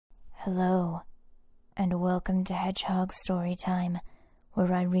Hello, and welcome to Hedgehog Storytime,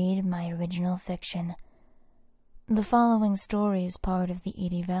 where I read my original fiction. The following story is part of the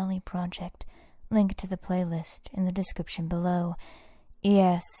Edie Valley Project, linked to the playlist in the description below.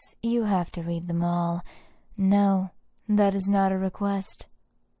 Yes, you have to read them all. No, that is not a request.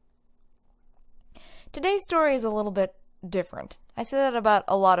 Today's story is a little bit different. I say that about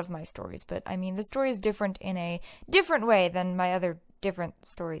a lot of my stories, but I mean, the story is different in a different way than my other different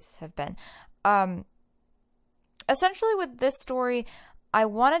stories have been. Essentially with this story, I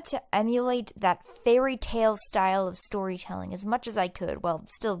wanted to emulate that fairy tale style of storytelling as much as I could, while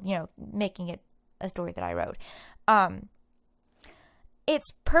still, making it a story that I wrote.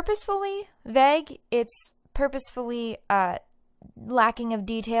 It's purposefully vague. It's purposefully lacking of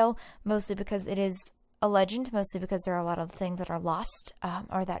detail, mostly because it is a legend, mostly because there are a lot of things that are lost,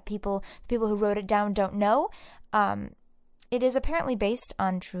 or that the people who wrote it down don't know. It is apparently based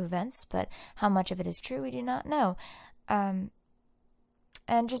on true events, but how much of it is true, we do not know. And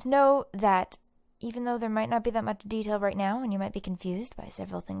just know that even though there might not be that much detail right now, and you might be confused by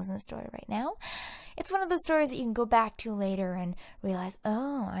several things in the story right now, it's one of those stories that you can go back to later and realize,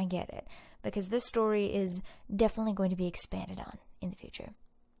 oh, I get it. Because this story is definitely going to be expanded on in the future.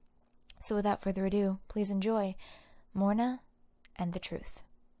 So without further ado, please enjoy Muirne and the Truth.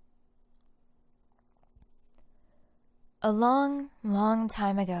 A long, long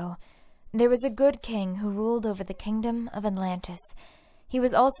time ago, there was a good king who ruled over the kingdom of Atlantis. He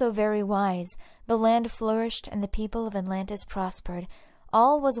was also very wise. The land flourished, and the people of Atlantis prospered.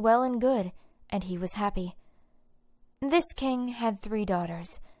 All was well and good, and he was happy. This king had 3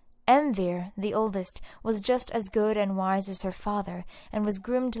 daughters. Emvir, the oldest, was just as good and wise as her father, and was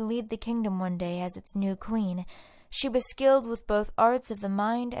groomed to lead the kingdom one day as its new queen. She was skilled with both arts of the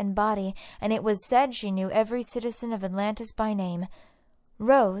mind and body, and it was said she knew every citizen of Atlantis by name.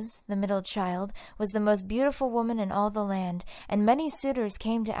 Rose, the middle child, was the most beautiful woman in all the land, and many suitors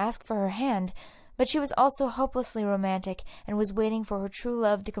came to ask for her hand, but she was also hopelessly romantic, and was waiting for her true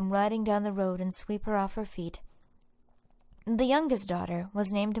love to come riding down the road and sweep her off her feet. The youngest daughter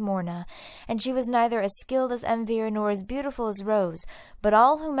was named Muirne, and she was neither as skilled as Emvir nor as beautiful as Rose, but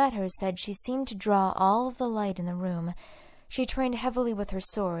all who met her said she seemed to draw all of the light in the room. She trained heavily with her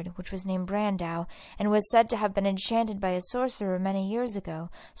sword, which was named Brandau, and was said to have been enchanted by a sorcerer many years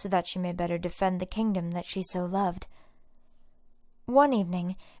ago, so that she may better defend the kingdom that she so loved. One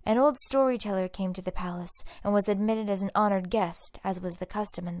evening, an old storyteller came to the palace, and was admitted as an honored guest, as was the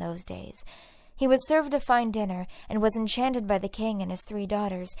custom in those days. He was served a fine dinner, and was enchanted by the king and his 3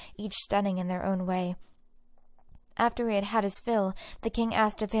 daughters, each stunning in their own way. After he had had his fill, the king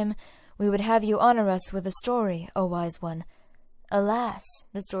asked of him, "We would have you honor us with a story, O wise one." "Alas,"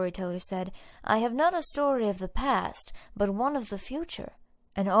 the storyteller said, "I have not a story of the past, but one of the future."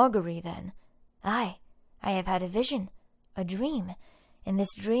 "An augury, then?" "Aye, I have had a vision, a dream. In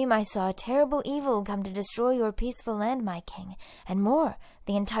this dream I saw a terrible evil come to destroy your peaceful land, my king, and more,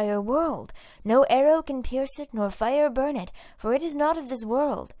 the entire world. No arrow can pierce it, nor fire burn it, for it is not of this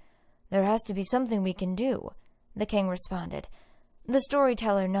world." "There has to be something we can do," the king responded. The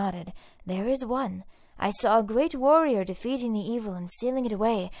storyteller nodded. "There is one. I saw a great warrior defeating the evil and sealing it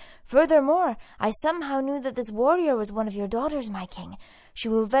away. Furthermore, I somehow knew that this warrior was one of your daughters, my king. She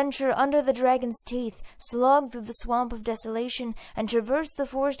will venture under the dragon's teeth, slog through the swamp of desolation, and traverse the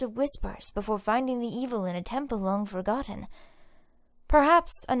forest of whispers before finding the evil in a temple long forgotten."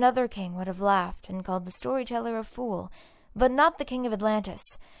 Perhaps another king would have laughed and called the storyteller a fool, but not the king of Atlantis.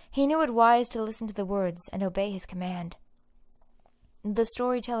 He knew it wise to listen to the words and obey his command. The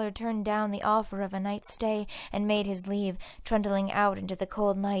storyteller turned down the offer of a night's stay and made his leave, trundling out into the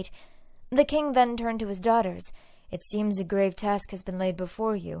cold night. The king then turned to his daughters. "It seems a grave task has been laid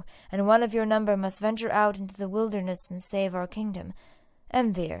before you, and one of your number must venture out into the wilderness and save our kingdom.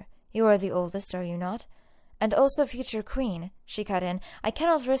 Emvir, you are the oldest, are you not?" "And also future queen," she cut in. "I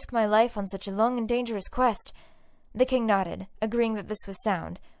cannot risk my life on such a long and dangerous quest." The king nodded, agreeing that this was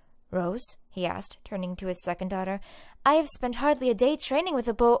sound. "Rose?" he asked, turning to his second daughter. "I have spent hardly a day training with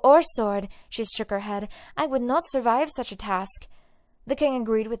a bow or sword." She shook her head. "I would not survive such a task." The king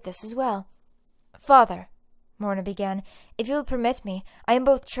agreed with this as well. "Father," Muirne began, "if you will permit me, I am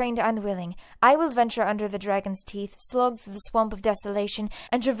both trained and willing. I will venture under the dragon's teeth, slog through the swamp of desolation,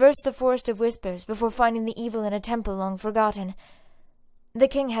 and traverse the forest of whispers before finding the evil in a temple long forgotten." The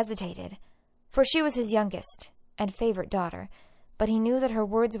king hesitated, for she was his youngest and favorite daughter, but he knew that her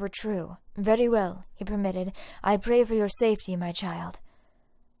words were true. "Very well," he permitted. "I pray for your safety, my child."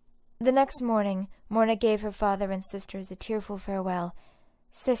 The next morning, Muirne gave her father and sisters a tearful farewell.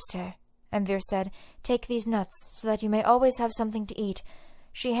 "Sister," Emvir said, "take these nuts, so that you may always have something to eat.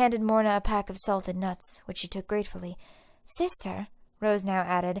 She handed Muirne a pack of salted nuts, which she took gratefully. "Sister," Rose now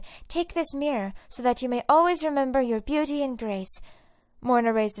added, "take this mirror, so that you may always remember your beauty and grace."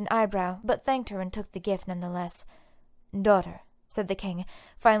 Muirne raised an eyebrow, but thanked her and took the gift none the less. "Daughter," said the king,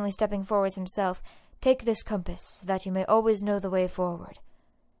 finally stepping forwards himself, "take this compass, so that you may always know the way forward."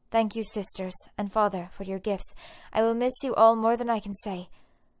 "Thank you, sisters, and father, for your gifts. I will miss you all more than I can say."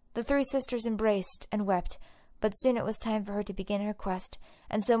 The three sisters embraced and wept, but soon it was time for her to begin her quest,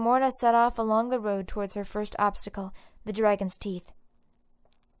 and so Muirne set off along the road towards her first obstacle, the dragon's teeth.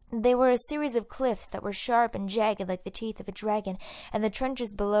 They were a series of cliffs that were sharp and jagged like the teeth of a dragon, and the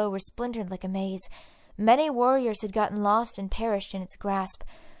trenches below were splintered like a maze. Many warriors had gotten lost and perished in its grasp.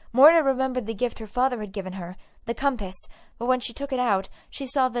 Muirne remembered the gift her father had given her, the compass, but when she took it out, she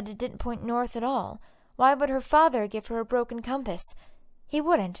saw that it didn't point north at all. Why would her father give her a broken compass? He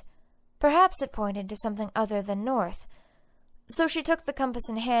wouldn't. Perhaps it pointed to something other than north. So she took the compass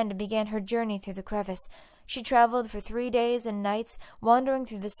in hand and began her journey through the crevice. She traveled for 3 days and nights, wandering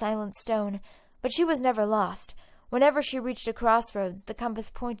through the silent stone, but she was never lost. Whenever she reached a crossroads, the compass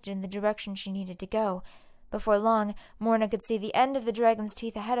pointed in the direction she needed to go. Before long, Muirne could see the end of the dragon's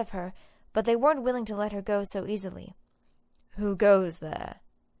teeth ahead of her, but they weren't willing to let her go so easily. "Who goes there?"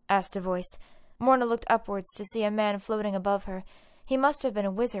 asked a voice. Muirne looked upwards to see a man floating above her. He must have been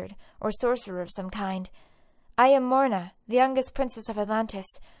a wizard, or sorcerer of some kind. "I am Muirne, the youngest princess of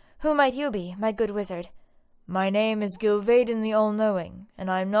Atlantis. Who might you be, my good wizard?" "My name is Gilvaden the All-Knowing, and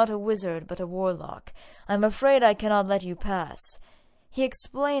I am not a wizard but a warlock. I'm afraid I cannot let you pass." He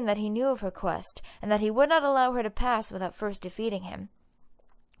explained that he knew of her quest, and that he would not allow her to pass without first defeating him.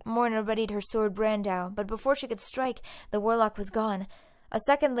 Muirne readied her sword Brandau, but before she could strike, the warlock was gone. A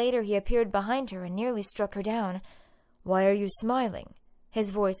second later he appeared behind her and nearly struck her down. "Why are you smiling?" his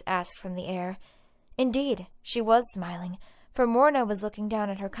voice asked from the air. Indeed, she was smiling, for Muirne was looking down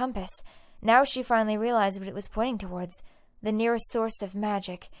at her compass. Now she finally realized what it was pointing towards, the nearest source of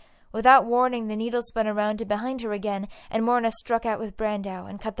magic. Without warning, the needle spun around to behind her again, and Muirne struck out with Brandau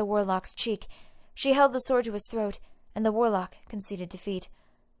and cut the warlock's cheek. She held the sword to his throat, and the warlock conceded defeat.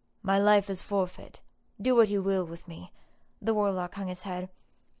 "My life is forfeit. Do what you will with me." The warlock hung his head.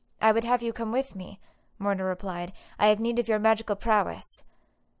 "I would have you come with me," Muirne replied. "I have need of your magical prowess."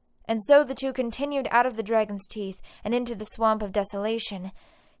 And so the two continued out of the dragon's teeth and into the swamp of desolation.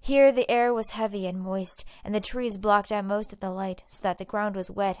 Here the air was heavy and moist, and the trees blocked out most of the light, so that the ground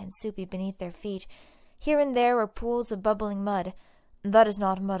was wet and soupy beneath their feet. Here and there were pools of bubbling mud. "That is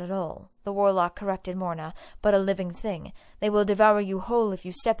not mud at all," the warlock corrected Muirne, "but a living thing. They will devour you whole if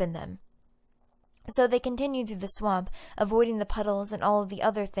you step in them." So they continued through the swamp, avoiding the puddles and all of the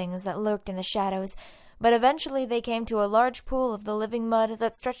other things that lurked in the shadows, but eventually they came to a large pool of the living mud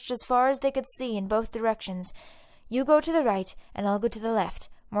that stretched as far as they could see in both directions. "You go to the right, and I'll go to the left,"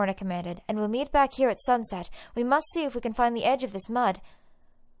 Muirne commanded, "and we'll meet back here at sunset. We must see if we can find the edge of this mud."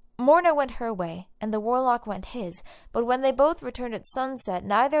 Muirne went her way, and the warlock went his, but when they both returned at sunset,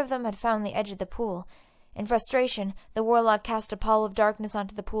 neither of them had found the edge of the pool. In frustration, the warlock cast a pall of darkness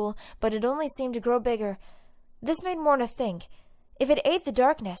onto the pool, but it only seemed to grow bigger. This made Muirne think. If it ate the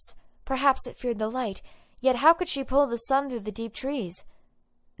darkness, perhaps it feared the light, yet how could she pull the sun through the deep trees?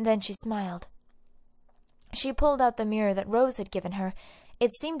 Then she smiled. She pulled out the mirror that Rose had given her.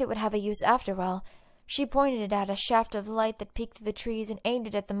 It seemed it would have a use after all. She pointed it at a shaft of light that peeked through the trees and aimed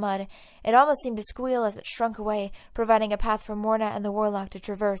it at the mud. It almost seemed to squeal as it shrunk away, providing a path for Muirne and the warlock to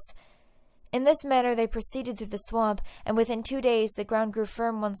traverse. In this manner they proceeded through the swamp, and within 2 days the ground grew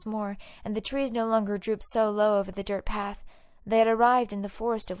firm once more, and the trees no longer drooped so low over the dirt path. They had arrived in the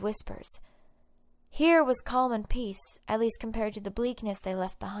Forest of Whispers. Here was calm and peace, at least compared to the bleakness they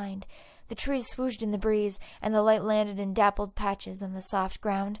left behind. The trees swooshed in the breeze, and the light landed in dappled patches on the soft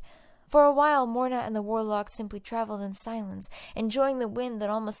ground. For a while Muirne and the warlock simply traveled in silence, enjoying the wind that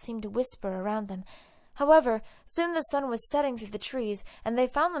almost seemed to whisper around them. However, soon the sun was setting through the trees, and they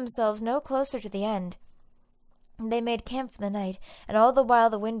found themselves no closer to the end. They made camp for the night, and all the while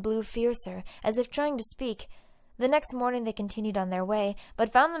the wind blew fiercer, as if trying to speak. The next morning they continued on their way,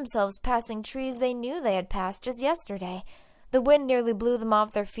 but found themselves passing trees they knew they had passed just yesterday. The wind nearly blew them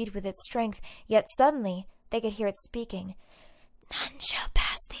off their feet with its strength, yet suddenly they could hear it speaking. "None shall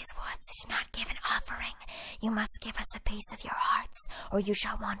pass these woods who do not give an offering. You must give us a piece of your hearts, or you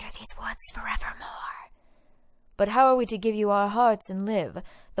shall wander these woods forevermore." "But how are we to give you our hearts and live?"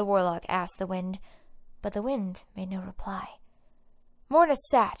 the warlock asked the wind. But the wind made no reply. Muirne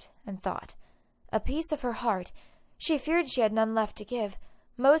sat and thought. A piece of her heart. She feared she had none left to give.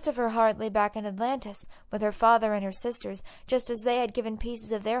 Most of her heart lay back in Atlantis, with her father and her sisters, just as they had given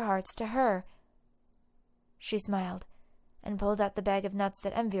pieces of their hearts to her. She smiled. and pulled out the bag of nuts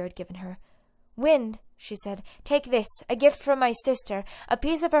that Envir had given her. "Wind," she said, "take this, a gift from my sister, a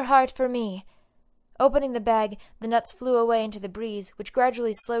piece of her heart for me." Opening the bag, the nuts flew away into the breeze, which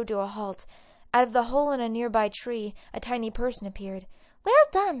gradually slowed to a halt. Out of the hole in a nearby tree, a tiny person appeared. "Well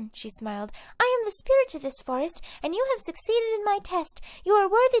done," she smiled. "I am the spirit of this forest, and you have succeeded in my test. You are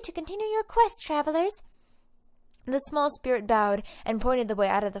worthy to continue your quest, travelers." The small spirit bowed and pointed the way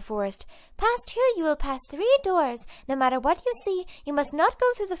out of the forest. "Past here you will pass 3 doors. No matter what you see, you must not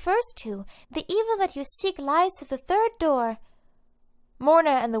go through the first 2. The evil that you seek lies through the 3rd door." Muirne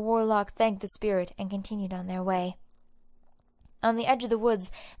and the warlock thanked the spirit and continued on their way. On the edge of the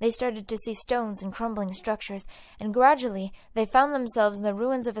woods, they started to see stones and crumbling structures, and gradually they found themselves in the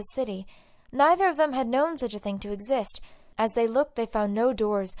ruins of a city. Neither of them had known such a thing to exist. As they looked, they found no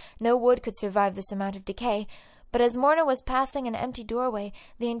doors. No wood could survive this amount of decay. But as Muirne was passing an empty doorway,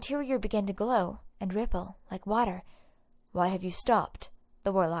 the interior began to glow and ripple like water. "Why have you stopped?"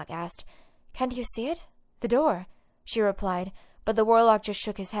 the warlock asked. "Can't you see it? The door," she replied, but the warlock just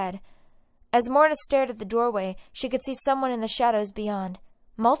shook his head. As Muirne stared at the doorway, she could see someone in the shadows beyond.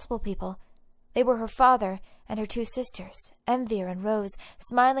 Multiple people. They were her father and her 2 sisters, Envir and Rose,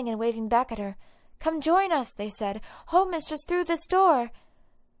 smiling and waving back at her. "Come join us," they said. "Home is just through this door."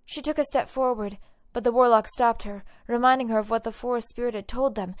 She took a step forward, but the warlock stopped her, reminding her of what the forest spirit had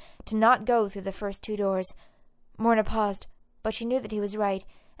told them, to not go through the first 2 doors. Muirne paused, but she knew that he was right,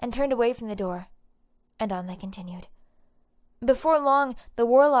 and turned away from the door, and on they continued. Before long, the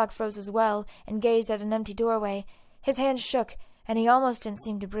warlock froze as well, and gazed at an empty doorway. His hands shook, and he almost didn't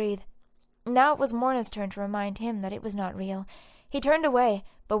seem to breathe. Now it was Muirne's turn to remind him that it was not real. He turned away,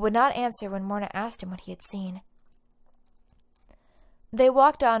 but would not answer when Muirne asked him what he had seen. They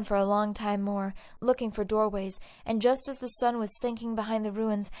walked on for a long time more, looking for doorways, and just as the sun was sinking behind the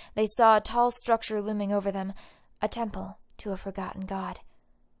ruins, they saw a tall structure looming over them, a temple to a forgotten god.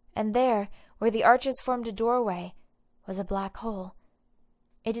 And there, where the arches formed a doorway, was a black hole.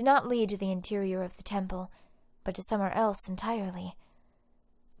 It did not lead to the interior of the temple, but to somewhere else entirely.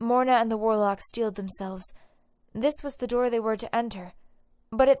 Muirne and the warlock steeled themselves. This was the door they were to enter,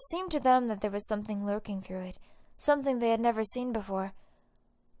 but it seemed to them that there was something lurking through it, something they had never seen before.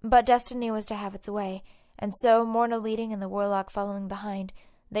 But destiny was to have its way, and so, Muirne leading and the warlock following behind,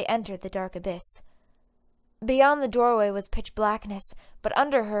 they entered the dark abyss. Beyond the doorway was pitch blackness, but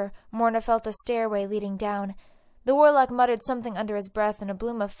under her, Muirne felt a stairway leading down. The warlock muttered something under his breath, and a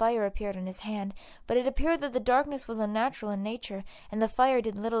bloom of fire appeared in his hand, but it appeared that the darkness was unnatural in nature, and the fire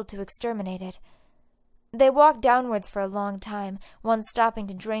did little to exterminate it. They walked downwards for a long time, one stopping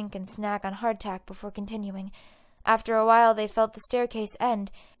to drink and snack on hardtack before continuing. After a while they felt the staircase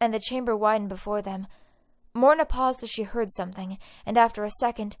end, and the chamber widen before them. Muirne paused as she heard something, and after a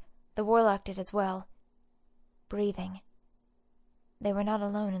second, the warlock did as well. Breathing. They were not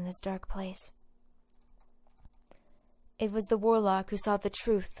alone in this dark place. It was the warlock who saw the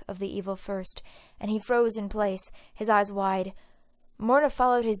truth of the evil first, and he froze in place, his eyes wide. Muirne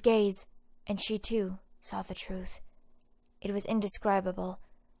followed his gaze, and she too saw the truth. It was indescribable,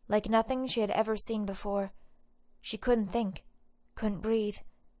 like nothing she had ever seen before. She couldn't think, couldn't breathe.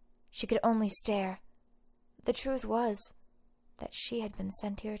 She could only stare. The truth was that she had been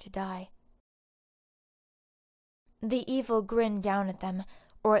sent here to die. The evil grinned down at them,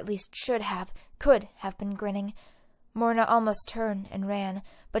 or at least could have been grinning. Muirne almost turned and ran,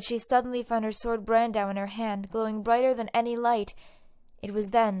 but she suddenly found her sword Brandau in her hand, glowing brighter than any light. It was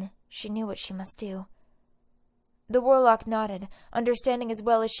then she knew what she must do. The warlock nodded, understanding as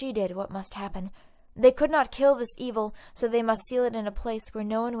well as she did what must happen. They could not kill this evil, so they must seal it in a place where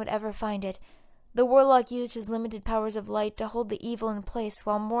no one would ever find it. The warlock used his limited powers of light to hold the evil in place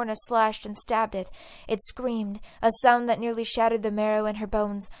while Muirne slashed and stabbed it. It screamed, a sound that nearly shattered the marrow in her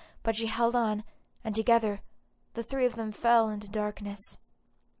bones, but she held on, and together the 3 of them fell into darkness.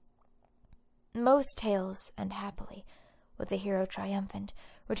 Most tales end happily, with the hero triumphant,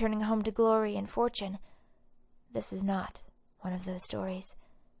 returning home to glory and fortune. This is not one of those stories.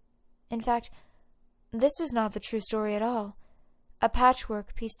 In fact, this is not the true story at all. A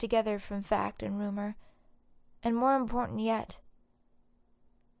patchwork pieced together from fact and rumor. And more important yet,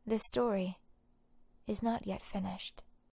 this story is not yet finished.